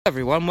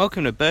Everyone,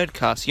 welcome to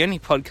Birdcast, the only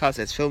podcast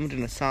that's filmed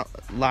in a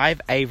live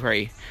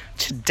aviary.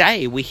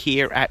 Today we're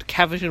here at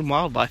Caverton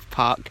Wildlife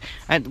Park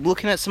and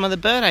looking at some of the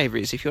bird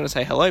aviaries. If you want to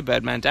say hello,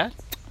 Birdman Dad.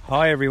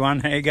 Hi everyone,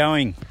 how you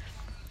going?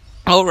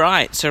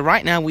 Alright, so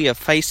right now we are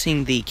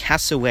facing the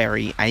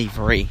cassowary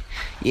aviary.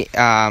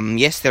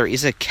 Yes, there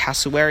is a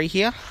cassowary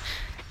here,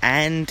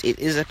 and it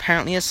is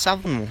apparently a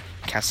southern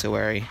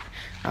cassowary.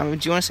 Do you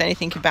want to say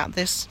anything about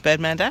this,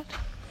 Birdman Dad?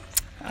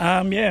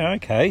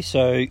 Okay,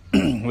 so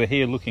we're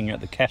here looking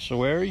at the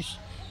cassowaries,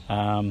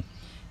 and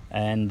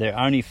they're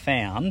only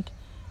found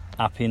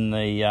up in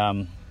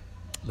the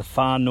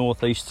far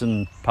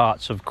northeastern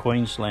parts of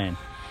Queensland,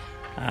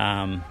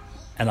 and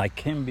they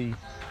can be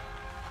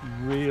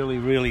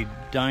really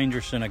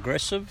dangerous and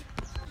aggressive.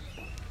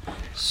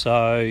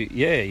 So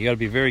yeah, you got to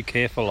be very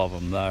careful of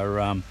them.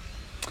 They're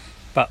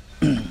but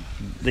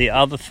the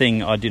other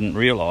thing I didn't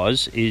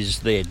realise is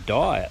their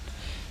diet.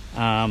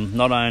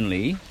 Not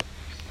only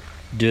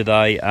do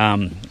they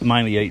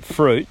mainly eat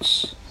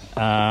fruits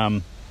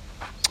and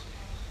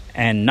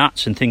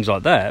nuts and things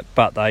like that,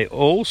 but they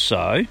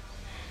also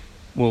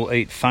will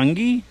eat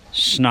fungi,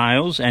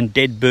 snails and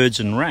dead birds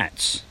and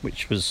rats,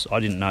 I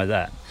didn't know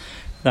that.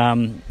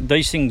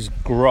 These things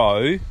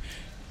grow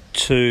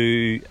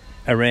to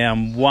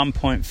around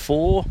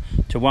 1.4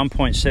 to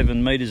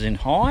 1.7 metres in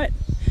height,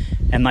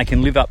 and they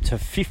can live up to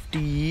 50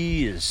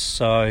 years.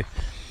 So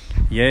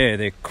yeah,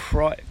 they're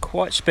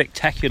quite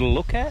spectacular to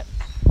look at.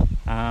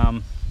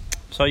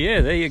 So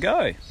yeah, there you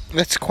go.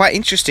 That's quite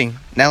interesting.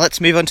 Now let's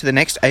move on to the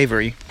next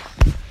aviary.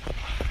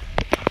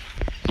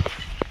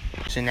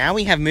 So now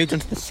we have moved on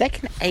to the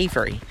second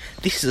aviary.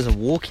 This is a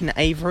walk-in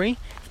aviary.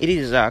 It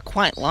is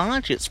quite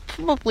large. It's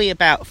probably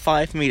about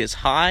 5 metres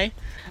high.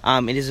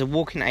 It is a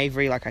walk-in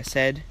aviary, like I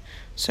said.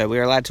 So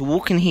we're allowed to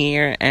walk in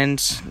here and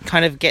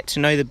kind of get to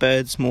know the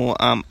birds more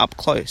up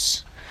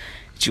close.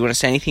 Do you want to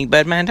say anything,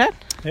 Birdman Dad?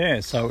 Yeah,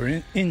 so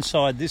we're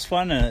inside this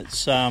one, and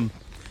it's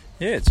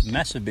it's a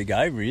massive big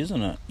aviary,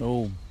 isn't it?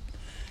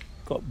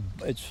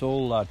 It's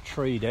all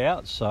treed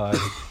out, so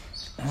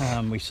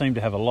we seem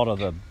to have a lot of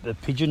the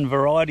pigeon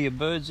variety of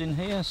birds in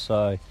here.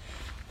 So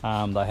they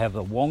have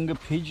the Wonga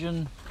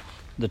pigeon,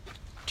 the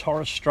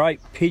Torres Strait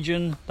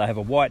pigeon, they have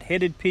a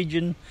white-headed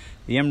pigeon,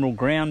 the emerald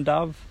ground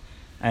dove,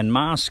 and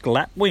masked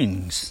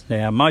lapwings.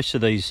 Now, most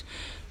of these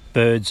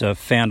birds are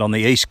found on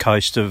the east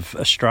coast of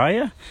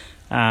Australia.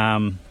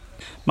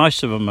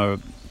 Most of them are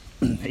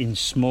in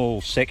small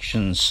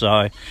sections.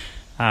 So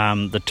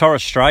the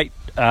Torres Strait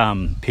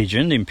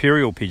pigeon, the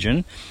imperial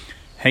pigeon,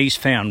 he's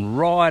found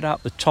right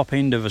up the top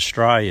end of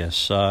Australia.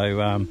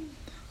 So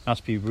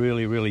must be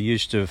really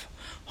used to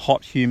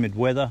hot, humid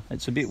weather.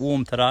 It's a bit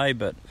warm today,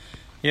 but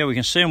yeah, we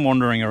can see them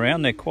wandering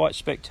around. They're quite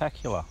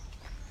spectacular.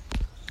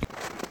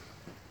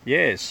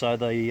 Yeah, so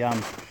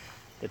the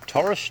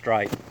Torres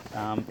Strait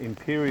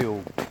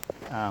imperial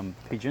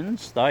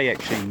pigeons, they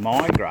actually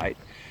migrate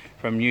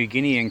from New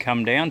Guinea and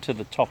come down to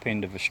the top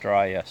end of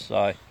Australia.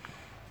 So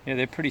yeah,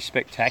 they're pretty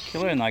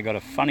spectacular, and they got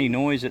a funny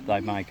noise that they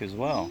make as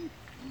well.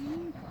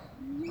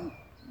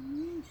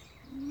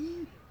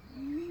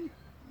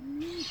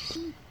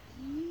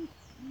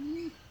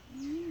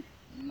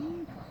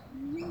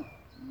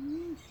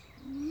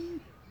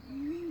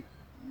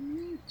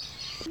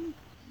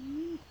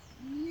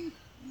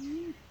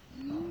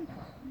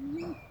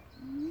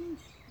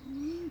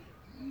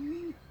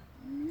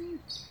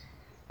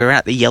 We're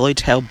at the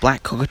yellow-tailed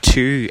black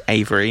cockatoo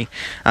aviary.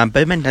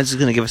 Birdman Dad is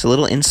going to give us a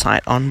little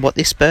insight on what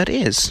this bird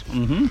is.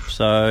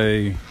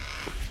 So,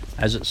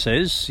 as it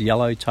says,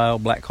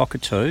 yellow-tailed black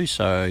cockatoo.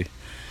 So,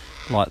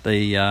 like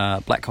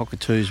the black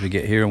cockatoos we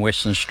get here in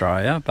Western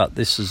Australia, but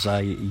this is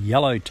a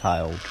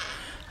yellow-tailed,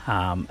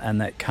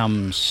 and that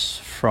comes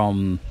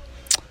from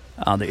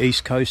the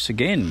east coast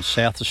again,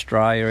 South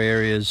Australia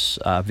areas,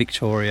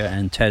 Victoria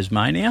and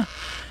Tasmania.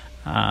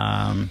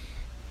 I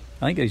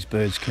think these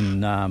birds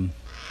can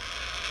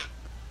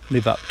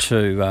live up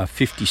to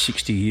 50,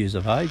 60 years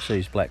of age,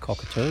 these black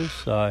cockatoos.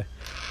 So,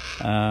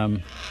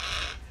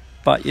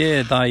 but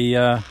yeah, they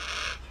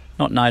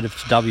not native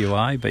to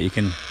WA, but you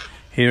can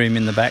hear him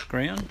in the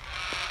background.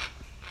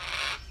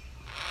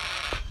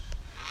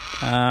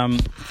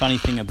 Funny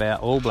thing about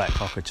all black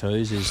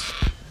cockatoos is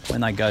when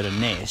they go to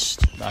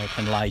nest, they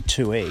can lay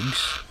 2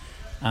 eggs,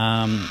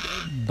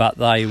 but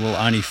they will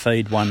only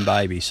feed one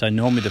baby. So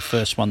normally the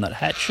first one that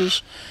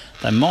hatches,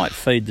 they might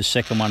feed the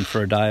second one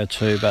for a day or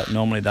two, but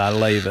normally they'll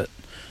leave it.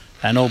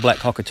 And all black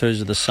cockatoos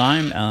are the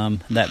same.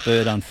 That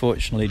bird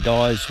unfortunately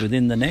dies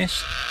within the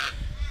nest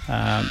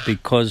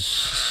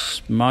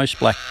because most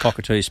black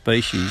cockatoo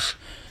species,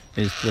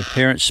 is the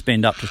parents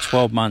spend up to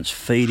 12 months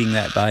feeding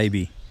that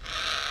baby.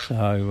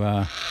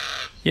 So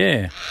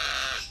yeah,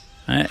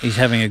 he's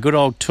having a good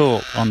old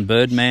talk on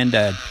Birdman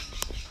Dad.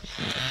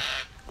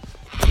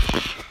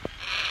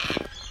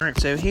 Alright,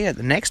 so here at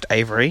the next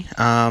aviary,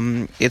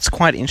 it's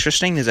quite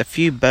interesting. There's a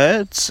few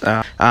birds.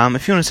 If you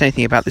want to say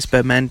anything about this,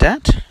 Birdman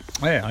Dad?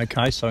 Yeah,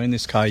 okay, so in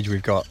this cage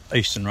we've got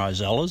eastern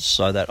rosellas,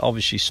 so that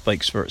obviously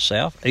speaks for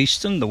itself.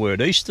 Eastern, the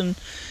word eastern,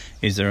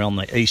 is they're on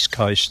the east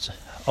coast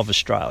of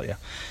Australia.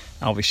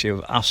 obviously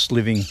of us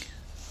living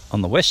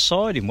on the west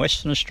side in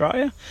Western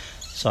Australia.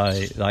 So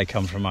they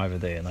come from over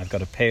there, and they've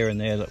got a pair in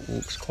there that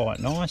looks quite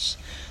nice.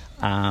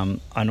 And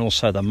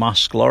also the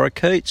musk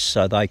lorikeets,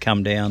 so they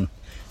come down.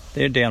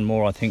 They're down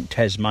more, I think,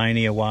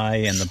 Tasmania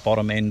way and the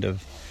bottom end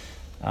of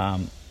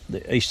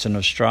the eastern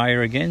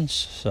Australia again.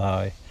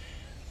 So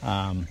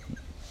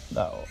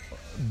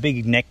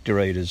big nectar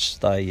eaters.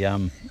 They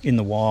in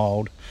the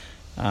wild,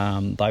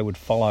 they would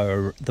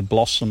follow the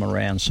blossom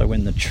around. So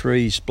when the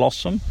trees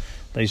blossom,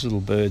 these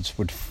little birds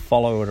would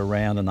follow it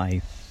around, and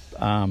they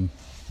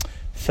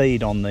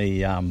feed on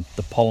the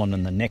pollen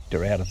and the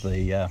nectar out of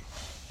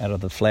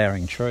the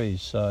flowering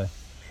trees. So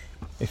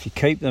if you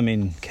keep them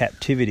in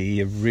captivity,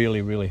 you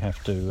really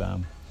have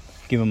to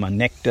give them a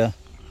nectar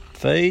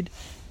feed.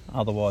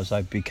 Otherwise,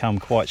 they become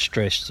quite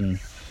stressed, and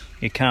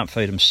you can't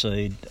feed them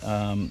seed.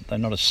 They're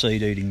not a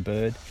seed-eating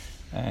bird,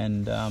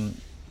 and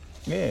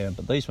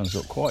but these ones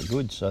look quite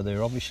good. So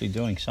they're obviously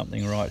doing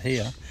something right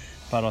here.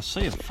 But I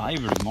see a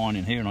favourite of mine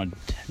in here, and I'd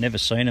never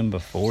seen them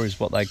before, is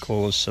what they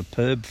call a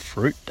superb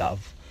fruit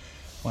dove.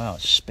 Wow,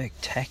 it's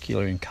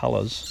spectacular in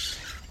colours.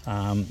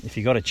 If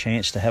you got a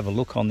chance to have a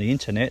look on the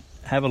internet,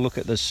 have a look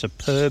at the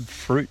superb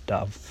fruit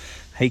dove.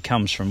 He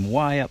comes from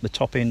way up the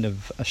top end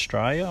of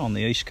Australia on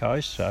the east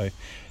coast, so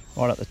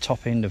right at the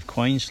top end of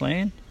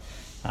Queensland.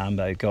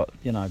 They've got,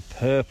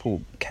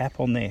 purple cap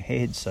on their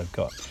heads. They've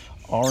got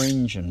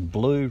orange and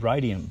blue,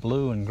 radiant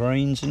blue and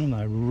greens in them.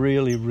 They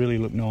really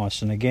look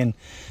nice. And again,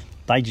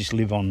 they just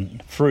live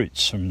on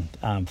fruits and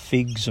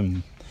figs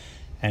and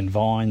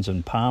vines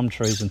and palm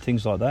trees and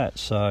things like that.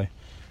 So,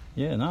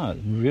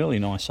 really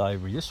nice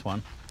aviary, this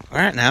one. All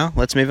right, now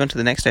let's move on to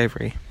the next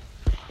aviary.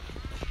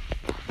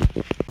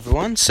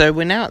 Everyone, so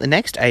we're now at the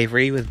next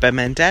aviary with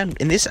Birdman Dad.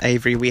 In this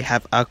aviary, we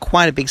have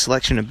quite a big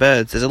selection of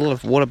birds. There's a lot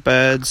of water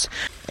birds,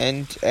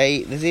 and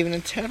there's even a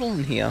turtle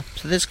in here.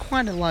 So there's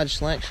quite a large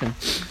selection.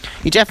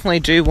 You definitely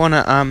do want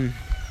to,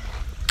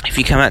 if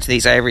you come out to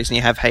these aviaries and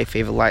you have hay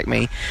fever like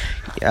me,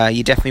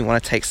 you definitely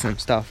want to take some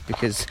stuff,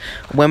 because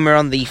when we're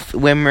in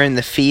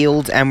the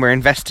field and we're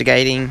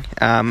investigating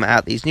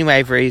out these new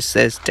aviaries,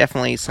 there's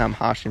definitely some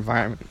harsh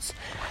environments.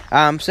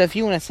 So if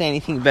you want to say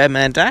anything,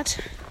 Birdman Dad.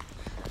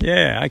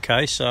 Yeah,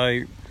 okay,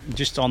 so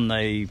just on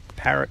the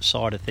parrot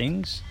side of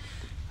things,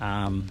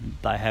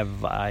 they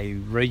have a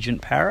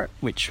regent parrot,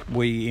 which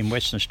we in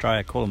Western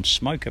Australia call them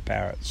smoker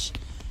parrots.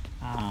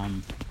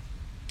 They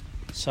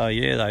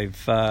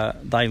live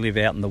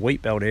out in the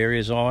wheatbelt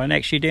areas, and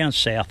actually down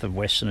south of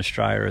Western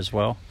Australia as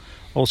well.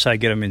 Also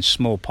get them in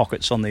small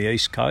pockets on the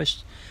east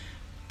coast.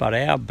 But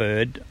our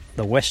bird,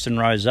 the Western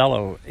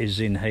Rosella, is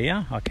in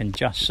here. I can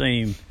just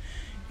see him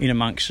in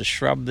amongst the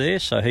shrub there,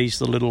 so he's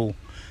the little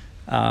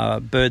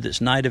bird that's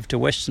native to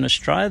Western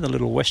Australia, the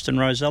little Western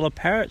Rosella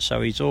parrot.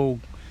 So he's all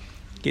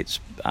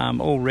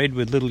red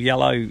with little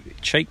yellow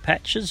cheek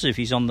patches if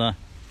he's on the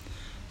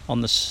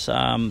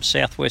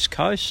southwest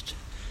coast,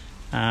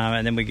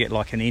 and then we get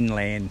like an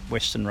inland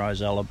Western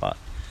Rosella. But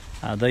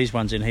these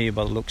ones in here,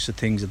 by the looks of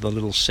things, are the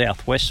little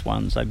southwest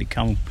ones. They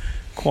become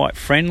quite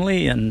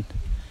friendly, and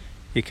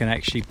you can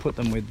actually put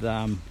them with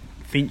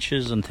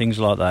finches and things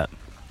like that.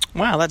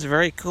 Wow, that's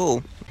very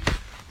cool.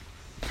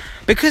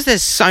 Because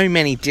there's so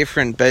many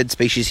different bird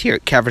species here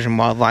at Caversham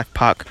Wildlife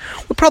Park,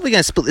 we're probably going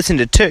to split this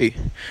into two.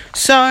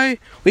 So,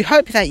 we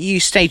hope that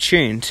you stay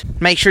tuned.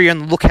 Make sure you're on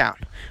the lookout.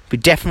 It'll be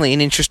definitely an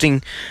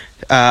interesting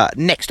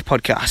next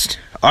podcast.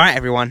 Alright,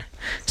 everyone.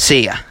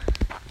 See ya.